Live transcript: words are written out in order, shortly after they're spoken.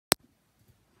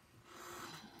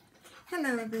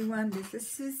Hello everyone, this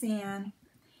is Suzanne.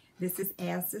 This is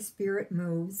As the Spirit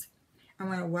Moves. I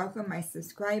want to welcome my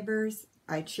subscribers.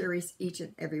 I cherish each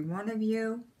and every one of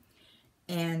you.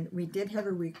 And we did have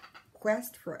a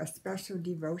request for a special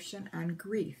devotion on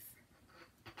grief.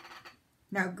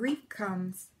 Now grief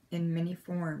comes in many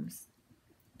forms.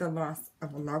 The loss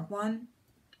of a loved one,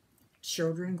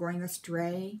 children going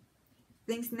astray,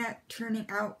 things not turning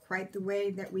out quite the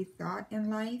way that we thought in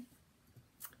life.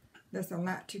 There's a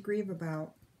lot to grieve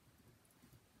about.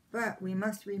 But we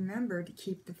must remember to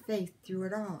keep the faith through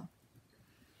it all.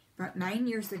 About 9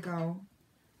 years ago,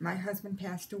 my husband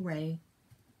passed away.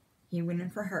 He went in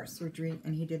for heart surgery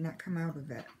and he did not come out of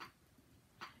it.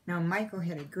 Now, Michael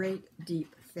had a great,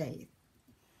 deep faith.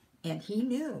 And he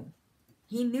knew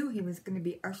he was going to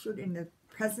be ushered in the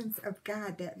presence of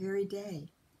God that very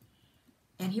day.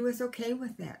 And he was okay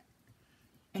with that.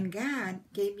 And God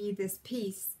gave me this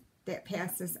peace that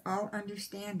passes all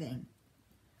understanding.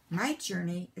 My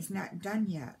journey is not done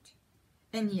yet.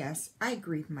 And yes, I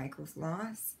grieve Michael's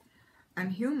loss. I'm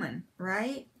human,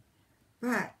 right?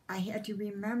 But I had to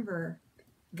remember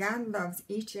God loves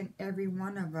each and every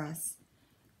one of us.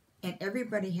 And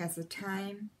everybody has a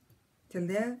time to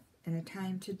live and a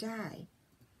time to die.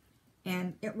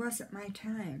 And it wasn't my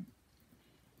time.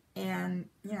 And,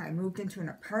 I moved into an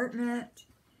apartment.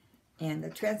 And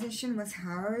the transition was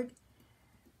hard.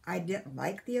 I didn't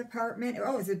like the apartment.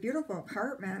 Oh, it was a beautiful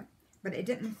apartment, but it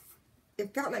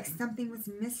felt like something was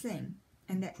missing.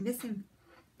 And that missing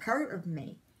part of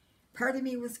me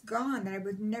was gone that I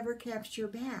would never capture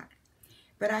back.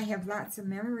 But I have lots of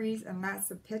memories and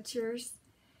lots of pictures.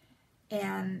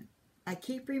 And I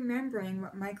keep remembering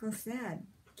what Michael said,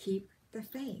 keep the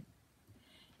faith.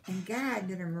 And God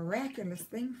did a miraculous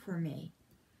thing for me.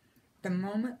 The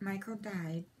moment Michael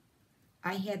died,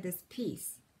 I had this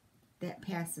peace that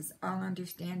passes all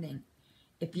understanding.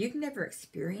 If you've never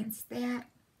experienced that,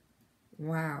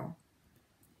 wow.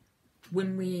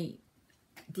 When we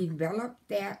develop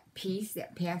that peace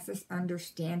that passes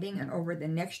understanding, and over the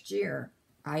next year,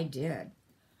 I did.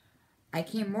 I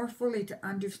came more fully to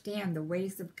understand the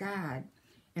ways of God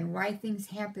and why things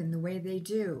happen the way they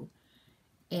do.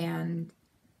 And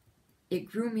it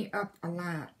grew me up a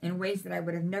lot in ways that I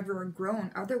would have never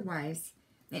grown otherwise.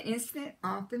 And isn't it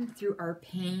often through our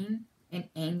pain and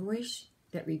anguish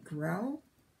that we grow?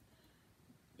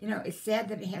 It's sad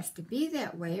that it has to be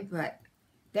that way, but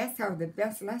that's how the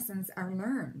best lessons are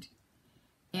learned.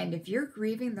 And if you're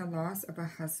grieving the loss of a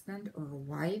husband or a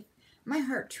wife, my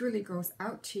heart truly goes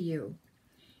out to you.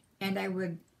 And I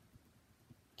would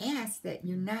ask that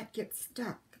you not get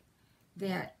stuck,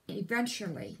 that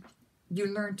eventually you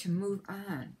learn to move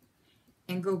on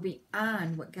and go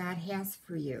beyond what God has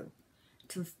for you.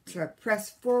 To press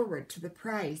forward to the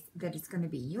prize that is going to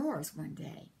be yours one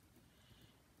day.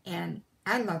 And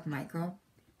I love Michael.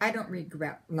 I don't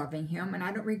regret loving him, and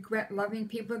I don't regret loving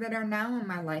people that are now in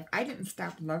my life. I didn't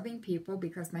stop loving people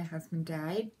because my husband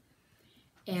died.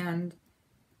 And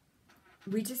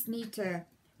we just need to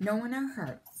know in our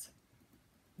hearts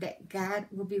that God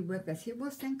will be with us. He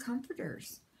will send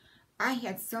comforters. I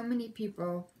had so many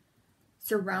people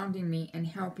surrounding me and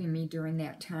helping me during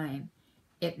that time.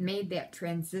 It made that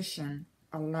transition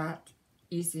a lot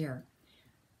easier.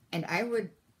 And I would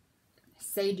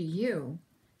say to you,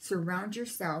 surround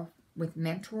yourself with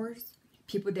mentors,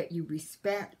 people that you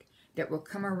respect, that will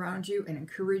come around you and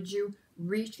encourage you.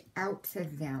 Reach out to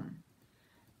them.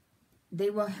 They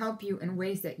will help you in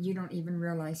ways that you don't even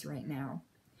realize right now.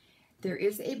 There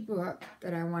is a book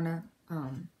that I want to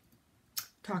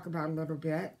talk about a little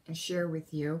bit and share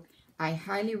with you. I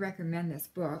highly recommend this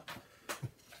book.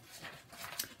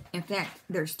 In fact,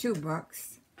 there's two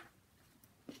books.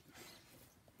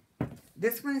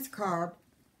 This one is called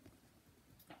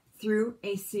Through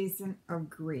a Season of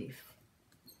Grief.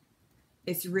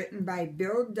 It's written by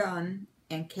Bill Dunn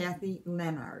and Kathy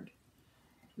Leonard.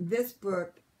 This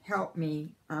book helped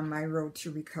me on my road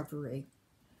to recovery.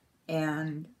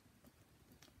 And,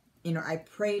 I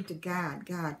prayed to God,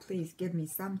 God, please give me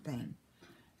something.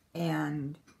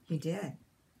 And He did.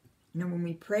 When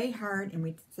we pray hard and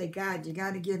we say, God, you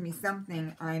got to give me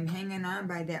something, I'm hanging on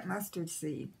by that mustard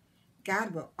seed,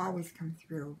 God will always come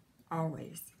through,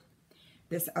 always.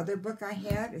 This other book I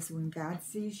have is When God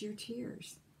Sees Your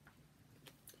Tears.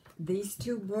 These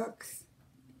two books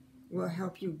will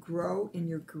help you grow in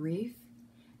your grief.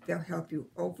 They'll help you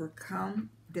overcome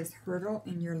this hurdle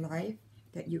in your life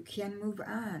that you can move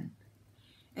on.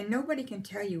 And nobody can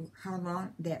tell you how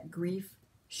long that grief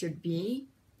should be.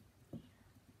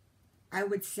 I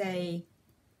would say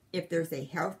if there's a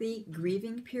healthy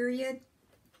grieving period,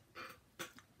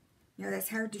 that's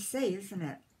hard to say, isn't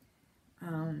it?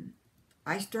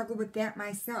 I struggle with that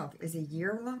myself. Is a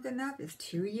year long enough? Is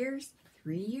 2 years?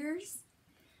 3 years?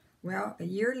 Well, a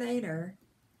year later,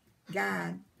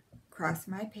 God crossed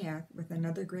my path with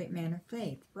another great man of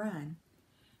faith, Ron.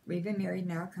 We've been married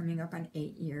now coming up on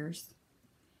 8 years,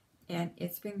 and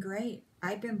it's been great.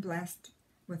 I've been blessed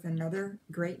with another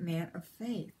great man of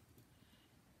faith,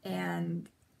 and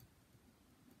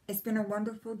it's been a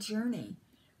wonderful journey.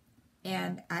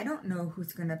 And I don't know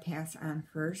who's going to pass on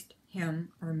first,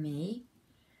 him or me,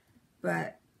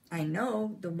 but I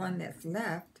know the one that's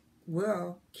left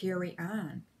will carry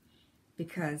on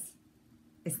because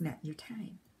it's not your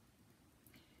time.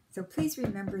 So please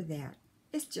remember that.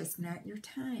 It's just not your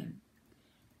time.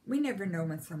 We never know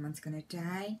when someone's going to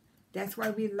die. That's why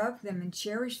we love them and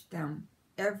cherish them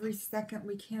every second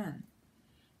we can.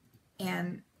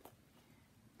 And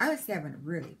I was having a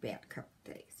really bad couple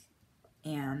days.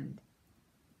 And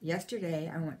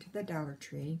yesterday I went to the Dollar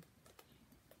Tree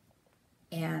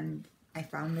and I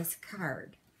found this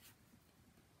card.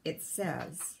 It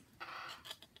says,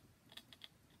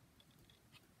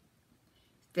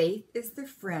 "Faith is the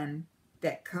friend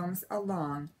that comes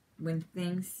along when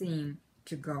things seem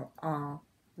to go all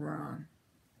wrong."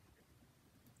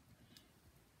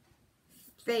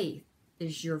 Faith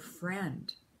is your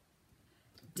friend.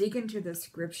 Dig into the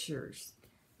scriptures.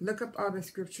 Look up all the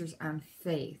scriptures on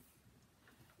faith.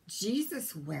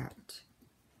 Jesus wept,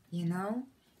 you know.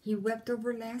 He wept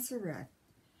over Lazarus.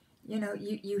 You know,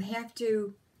 you have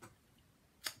to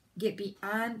get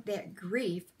beyond that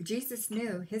grief. Jesus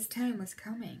knew his time was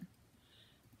coming.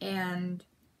 And,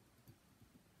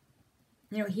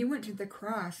 you know, he went to the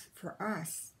cross for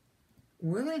us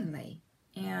willingly.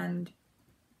 And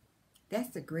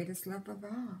that's the greatest love of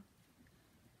all.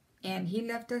 And he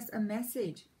left us a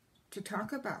message to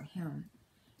talk about him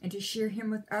and to share him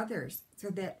with others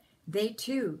so that they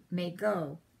too may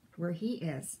go where he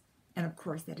is. And of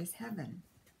course, that is heaven.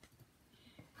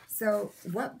 So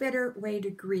what better way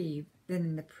to grieve than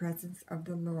in the presence of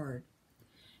the Lord?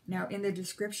 Now, in the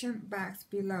description box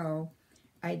below,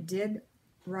 I did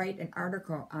write an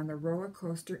article on the roller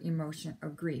coaster emotion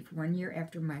of grief 1 year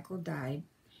after Michael died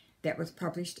that was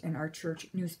published in our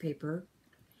church newspaper.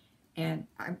 And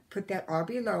I put that all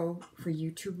below for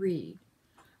you to read.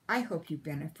 I hope you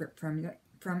benefit from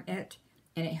it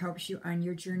and it helps you on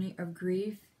your journey of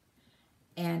grief.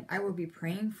 And I will be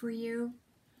praying for you.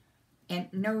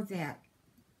 And know that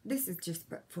this is just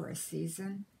but for a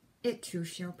season. It too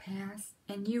shall pass,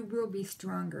 and you will be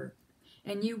stronger,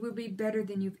 and you will be better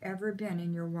than you've ever been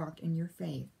in your walk in your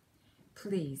faith.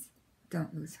 Please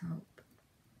don't lose hope.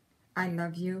 I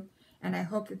love you, and I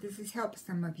hope that this has helped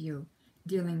some of you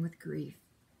dealing with grief.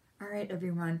 All right,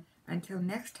 everyone, until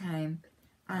next time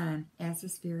on As the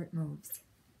Spirit Moves.